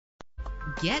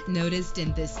Get noticed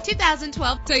in this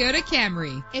 2012 Toyota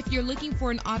Camry. If you're looking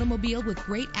for an automobile with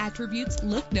great attributes,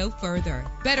 look no further.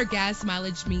 Better gas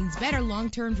mileage means better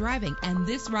long-term driving, and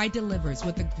this ride delivers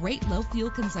with a great low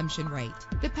fuel consumption rate.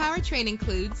 The powertrain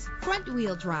includes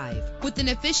front-wheel drive with an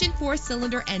efficient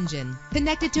 4-cylinder engine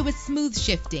connected to a smooth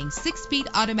shifting 6-speed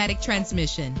automatic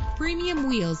transmission. Premium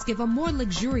wheels give a more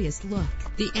luxurious look.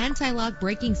 The anti-lock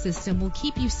braking system will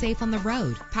keep you safe on the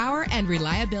road. Power and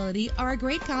reliability are a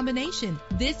great combination.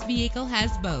 This vehicle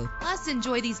has both. Plus,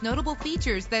 enjoy these notable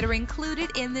features that are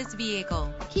included in this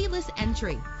vehicle: keyless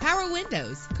entry, power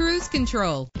windows, cruise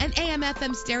control, an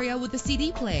AM/FM stereo with a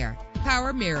CD player,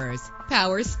 power mirrors,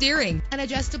 power steering, an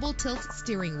adjustable tilt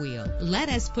steering wheel. Let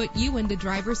us put you in the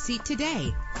driver's seat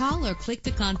today. Call or click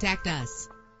to contact us.